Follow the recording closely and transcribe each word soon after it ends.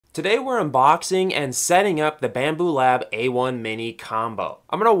Today we're unboxing and setting up the Bambu Lab A1 Mini combo.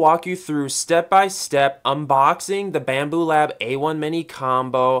 I'm going to walk you through step by step unboxing the Bambu Lab A1 Mini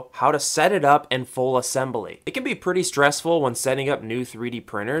combo, how to set it up, and full assembly. It can be pretty stressful when setting up new 3D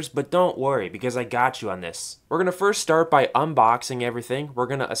printers, but don't worry because I got you on this. We're going to first start by unboxing everything. We're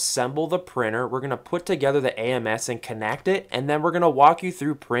going to assemble the printer. We're going to put together the AMS and connect it, and then we're going to walk you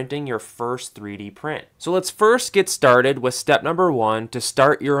through printing your first 3D print. So let's first get started with step number 1 to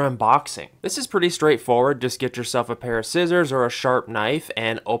start your unboxing. This is pretty straightforward. Just get yourself a pair of scissors or a sharp knife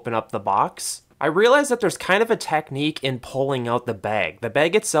and open up the box. I realize that there's kind of a technique in pulling out the bag. The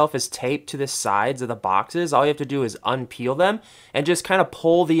bag itself is taped to the sides of the boxes. All you have to do is unpeel them and just kind of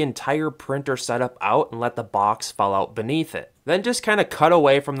pull the entire printer setup out and let the box fall out beneath it. Then just kind of cut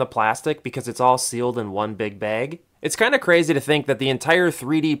away from the plastic because it's all sealed in one big bag. It's kind of crazy to think that the entire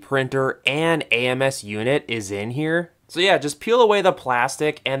 3D printer and AMS unit is in here. So yeah, just peel away the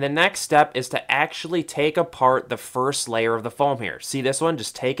plastic, and the next step is to actually take apart the first layer of the foam here. See this one?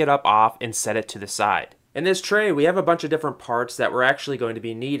 Just take it up off and set it to the side. In this tray, we have a bunch of different parts that we're actually going to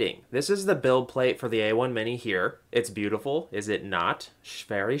be needing. This is the build plate for the A1 Mini here. It's beautiful, is it not?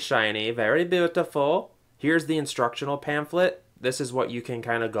 Very shiny, very beautiful. Here's the instructional pamphlet. This is what you can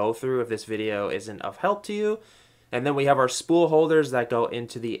kind of go through if this video isn't of help to you. And then we have our spool holders that go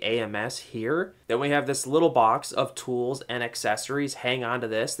into the AMS here. Then we have this little box of tools and accessories. Hang on to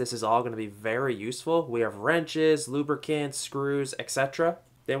this. This is all going to be very useful. We have wrenches, lubricants, screws, etc.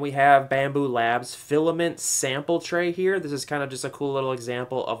 Then we have Bambu Labs filament sample tray here. This is kind of just a cool little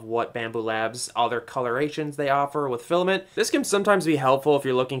example of what Bambu Labs, all their colorations they offer with filament. This can sometimes be helpful if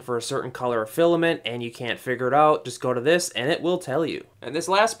you're looking for a certain color of filament and you can't figure it out. Just go to this and it will tell you. And this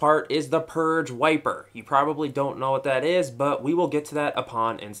last part is the purge wiper. You probably don't know what that is, but we will get to that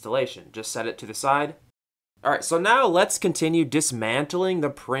upon installation. Just set it to the side. Alright, so now let's continue dismantling the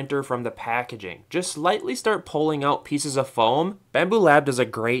printer from the packaging. Just lightly start pulling out pieces of foam. Bambu Lab does a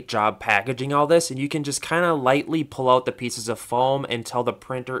great job packaging all this, and you can just kind of lightly pull out the pieces of foam until the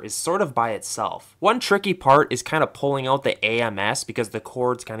printer is sort of by itself. One tricky part is kind of pulling out the AMS because the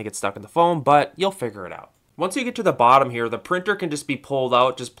cords kind of get stuck in the foam, but you'll figure it out. Once you get to the bottom here, the printer can just be pulled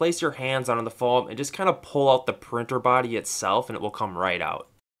out. Just place your hands on the foam and just kind of pull out the printer body itself and it will come right out.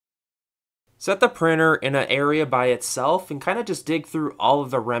 Set the printer in an area by itself and kind of just dig through all of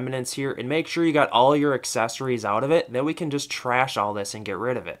the remnants here and make sure you got all your accessories out of it. Then we can just trash all this and get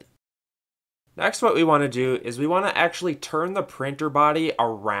rid of it. Next, what we want to do is we want to actually turn the printer body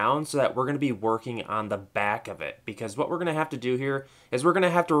around so that we're going to be working on the back of it. Because what we're going to have to do here is we're going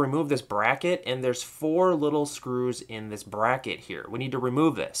to have to remove this bracket, and there's 4 little screws in this bracket here. We need to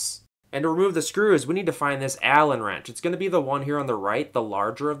remove this. And to remove the screws, we need to find this Allen wrench. It's going to be the one here on the right, the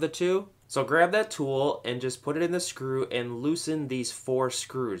larger of the two. So grab that tool and just put it in the screw and loosen these 4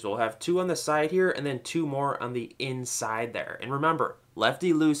 screws. We'll have 2 on the side here and then 2 more on the inside there. And remember,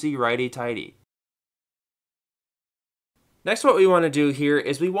 lefty loosey, righty tighty. Next, what we want to do here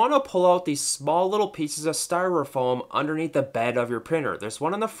is we want to pull out these small little pieces of styrofoam underneath the bed of your printer. There's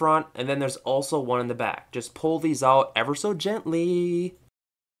one in the front and then there's also one in the back. Just pull these out ever so gently.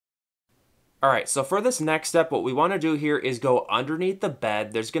 Alright, so for this next step, what we want to do here is go underneath the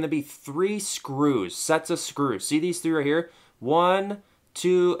bed. There's going to be 3 screws, sets of screws. See these 3 right here? 1,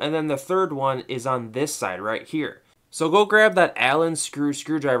 2, and then the third one is on this side right here. So go grab that Allen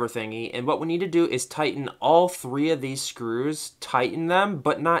screwdriver thingy, and what we need to do is tighten all 3 of these screws, tighten them,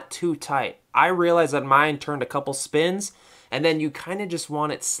 but not too tight. I realized that mine turned a couple spins, and then you kind of just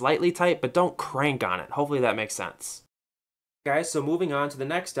want it slightly tight, but don't crank on it. Hopefully that makes sense. Guys, so moving on to the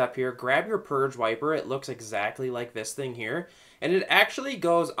next step here, grab your purge wiper. It looks exactly like this thing here, and it actually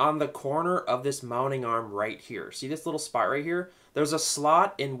goes on the corner of this mounting arm right here. See this little spot right here? There's a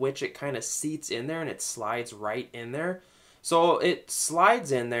slot in which it kind of seats in there and it slides right in there. So it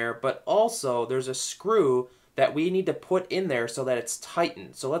slides in there, but also there's a screw that we need to put in there so that it's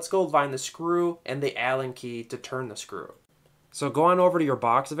tightened. So let's go find the screw and the Allen key to turn the screw. So go on over to your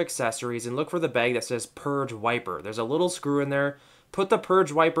box of accessories and look for the bag that says purge wiper. There's a little screw in there. Put the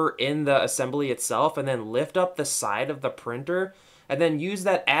purge wiper in the assembly itself and then lift up the side of the printer and then use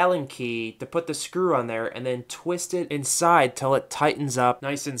that Allen key to put the screw on there and then twist it inside till it tightens up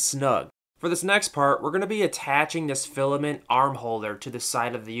nice and snug. For this next part, we're going to be attaching this filament arm holder to the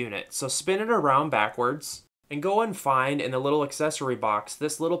side of the unit. So spin it around backwards. And go and find in the little accessory box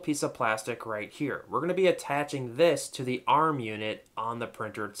this little piece of plastic right here. We're going to be attaching this to the arm unit on the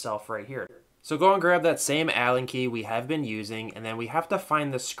printer itself right here. So go and grab that same Allen key we have been using, and then we have to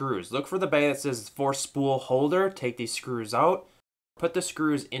find the screws. Look for the bag that says for spool holder. Take these screws out. Put the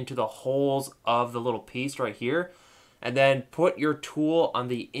screws into the holes of the little piece right here. And then put your tool on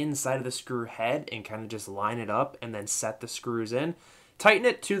the inside of the screw head and kind of just line it up and then set the screws in. Tighten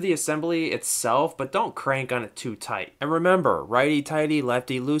it to the assembly itself, but don't crank on it too tight. And remember, righty-tighty,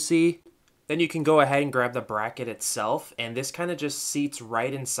 lefty-loosey. Then you can go ahead and grab the bracket itself, and this kind of just seats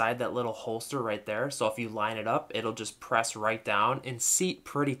right inside that little holster right there. So if you line it up, it'll just press right down and seat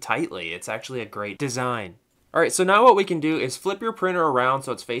pretty tightly. It's actually a great design. All right, so now what we can do is flip your printer around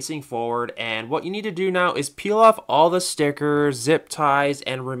so it's facing forward, and what you need to do now is peel off all the stickers, zip ties,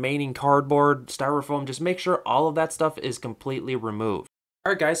 and remaining cardboard, styrofoam. Just make sure all of that stuff is completely removed.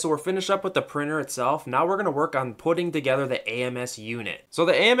 Alright guys, so we're finished up with the printer itself. Now we're going to work on putting together the AMS unit. So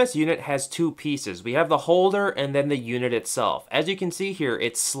the AMS unit has two pieces. We have the holder and then the unit itself. As you can see here,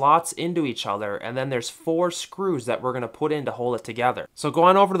 it slots into each other, and then there's 4 screws that we're going to put in to hold it together. So go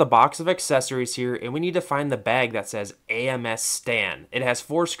on over to the box of accessories here, and we need to find the bag that says AMS stand. It has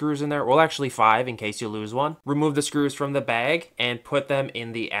 4 screws in there, well actually 5 in case you lose one. Remove the screws from the bag and put them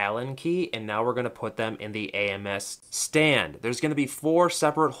in the Allen key, and now we're going to put them in the AMS stand. There's going to be 4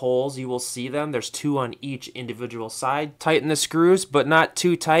 separate holes. You will see them. There's 2 on each individual side. Tighten the screws, but not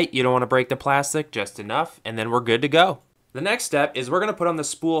too tight. You don't want to break the plastic, just enough, and then we're good to go. The next step is we're going to put on the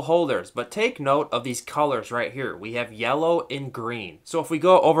spool holders, but take note of these colors right here. We have yellow and green. So if we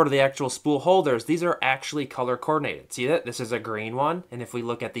go over to the actual spool holders, these are actually color coordinated. See that? This is a green one, and if we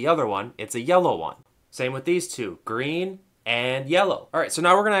look at the other one, it's a yellow one. Same with these two, green and yellow. All right, so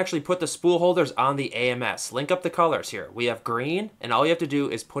now we're going to actually put the spool holders on the AMS. Link up the colors here. We have green, and all you have to do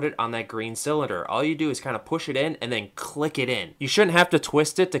is put it on that green cylinder. All you do is kind of push it in and then click it in. You shouldn't have to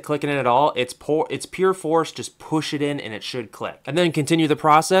twist it to click it in at all. It's pure force. Just push it in and it should click. And then continue the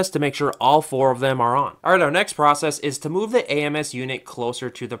process to make sure all 4 of them are on. All right, our next process is to move the AMS unit closer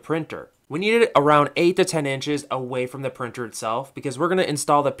to the printer. We need it around 8 to 10 inches away from the printer itself because we're going to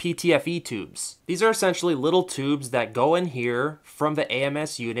install the PTFE tubes. These are essentially little tubes that go in here from the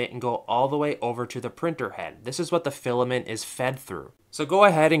AMS unit and go all the way over to the printer head. This is what the filament is fed through. So go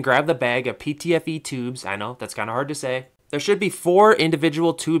ahead and grab the bag of PTFE tubes. I know, that's kind of hard to say. There should be 4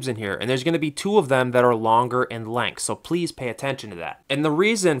 individual tubes in here, and there's going to be 2 of them that are longer in length, so please pay attention to that. And the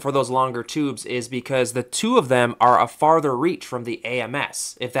reason for those longer tubes is because the 2 of them are a farther reach from the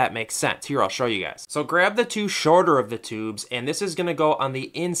AMS, if that makes sense. Here, I'll show you guys. So grab the 2 shorter of the tubes, and this is going to go on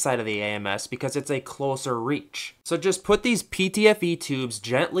the inside of the AMS because it's a closer reach. So just put these PTFE tubes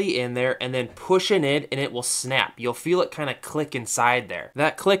gently in there and then push it in, and it will snap. You'll feel it kind of click inside there.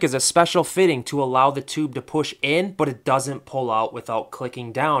 That click is a special fitting to allow the tube to push in, but it doesn't pull out without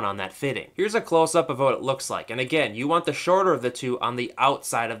clicking down on that fitting. Here's a close-up of what it looks like. And again, you want the shorter of the 2 on the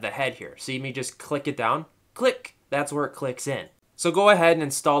outside of the head here. See me just click it down? Click! That's where it clicks in. So go ahead and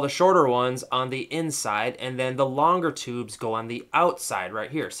install the shorter ones on the inside, and then the longer tubes go on the outside right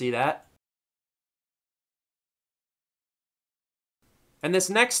here. See that? And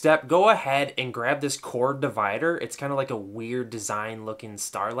this next step, go ahead and grab this cord divider. It's kind of like a weird design looking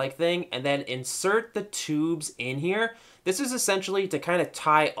star-like thing, and then insert the tubes in here. This is essentially to kind of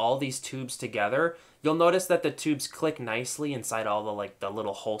tie all these tubes together. You'll notice that the tubes click nicely inside all the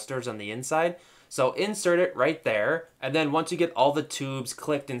little holsters on the inside. So insert it right there, and then once you get all the tubes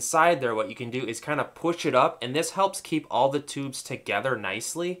clicked inside there, what you can do is kind of push it up, and this helps keep all the tubes together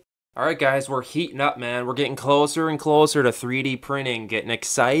nicely. All right, guys, we're heating up, man. We're getting closer and closer to 3D printing. Getting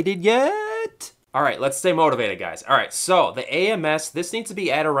excited yet? All right, let's stay motivated, guys. All right, so the AMS, this needs to be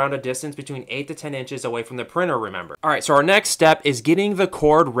at around a distance between 8 to 10 inches away from the printer, remember. All right, so our next step is getting the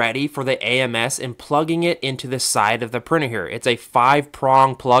cord ready for the AMS and plugging it into the side of the printer here. It's a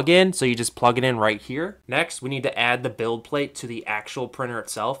 5-prong plug-in, so you just plug it in right here. Next, we need to add the build plate to the actual printer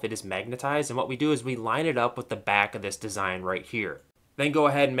itself. It is magnetized, and what we do is we line it up with the back of this design right here. Then go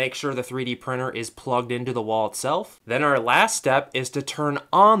ahead and make sure the 3D printer is plugged into the wall itself. Then our last step is to turn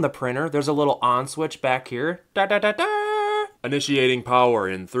on the printer. There's a little on switch back here. Da, da, da, da. Initiating power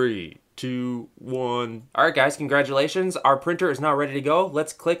in 3, 2, 1. All right, guys, congratulations. Our printer is now ready to go.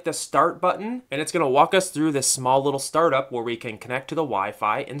 Let's click the start button, and it's gonna walk us through this small little startup where we can connect to the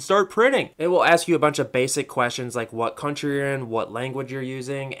Wi-Fi and start printing. It will ask you a bunch of basic questions like what country you're in, what language you're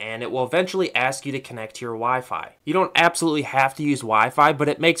using, and it will eventually ask you to connect to your Wi-Fi. You don't absolutely have to use Wi-Fi, but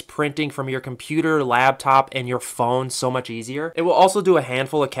it makes printing from your computer, laptop, and your phone so much easier. It will also do a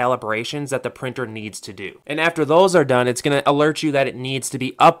handful of calibrations that the printer needs to do. And after those are done, it's gonna alert you that it needs to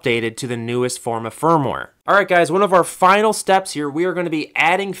be updated to the newest form of firmware. All right, guys, one of our final steps here, we are going to be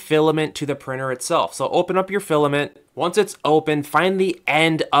adding filament to the printer itself. So open up your filament. Once it's open, find the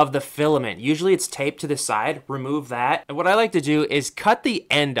end of the filament. Usually it's taped to the side, remove that. And what I like to do is cut the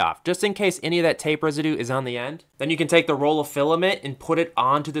end off, just in case any of that tape residue is on the end. Then you can take the roll of filament and put it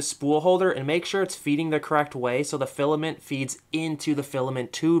onto the spool holder and make sure it's feeding the correct way so the filament feeds into the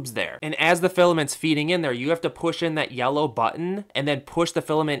filament tubes there. And as the filament's feeding in there, you have to push in that yellow button and then push the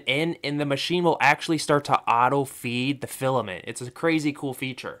filament in, and the machine will actually start to auto feed the filament. It's a crazy cool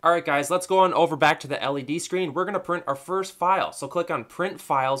feature. All right, guys, let's go on over back to the LED screen. We're gonna print our first file. So click on print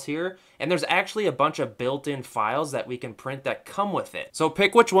files here, and there's actually a bunch of built-in files that we can print that come with it. So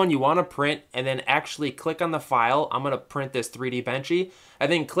pick which one you want to print and then actually click on the file. I'm going to print this 3D Benchy,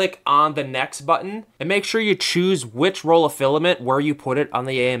 and then click on the next button and make sure you choose which roll of filament where you put it on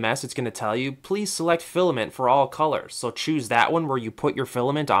the AMS. It's going to tell you, please select filament for all colors. So choose that one where you put your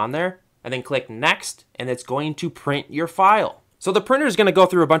filament on there, and then click next, and it's going to print your file. So the printer is going to go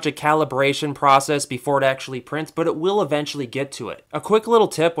through a bunch of calibration process before it actually prints, but it will eventually get to it. A quick little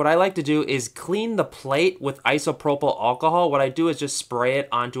tip, what I like to do is clean the plate with isopropyl alcohol. What I do is just spray it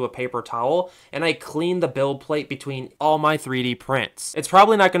onto a paper towel, and I clean the build plate between all my 3D prints. It's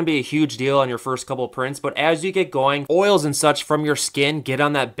probably not going to be a huge deal on your first couple prints, but as you get going, oils and such from your skin get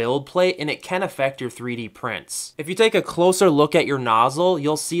on that build plate, and it can affect your 3D prints. If you take a closer look at your nozzle,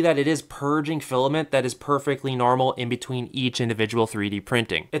 you'll see that it is purging filament that is perfectly normal in between each individual 3D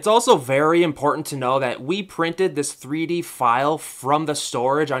printing. It's also very important to know that we printed this 3D file from the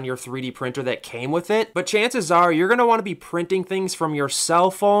storage on your 3D printer that came with it, but chances are you're going to want to be printing things from your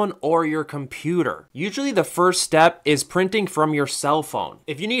cell phone or your computer. Usually the first step is printing from your cell phone.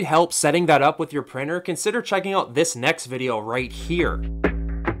 If you need help setting that up with your printer, consider checking out this next video right here.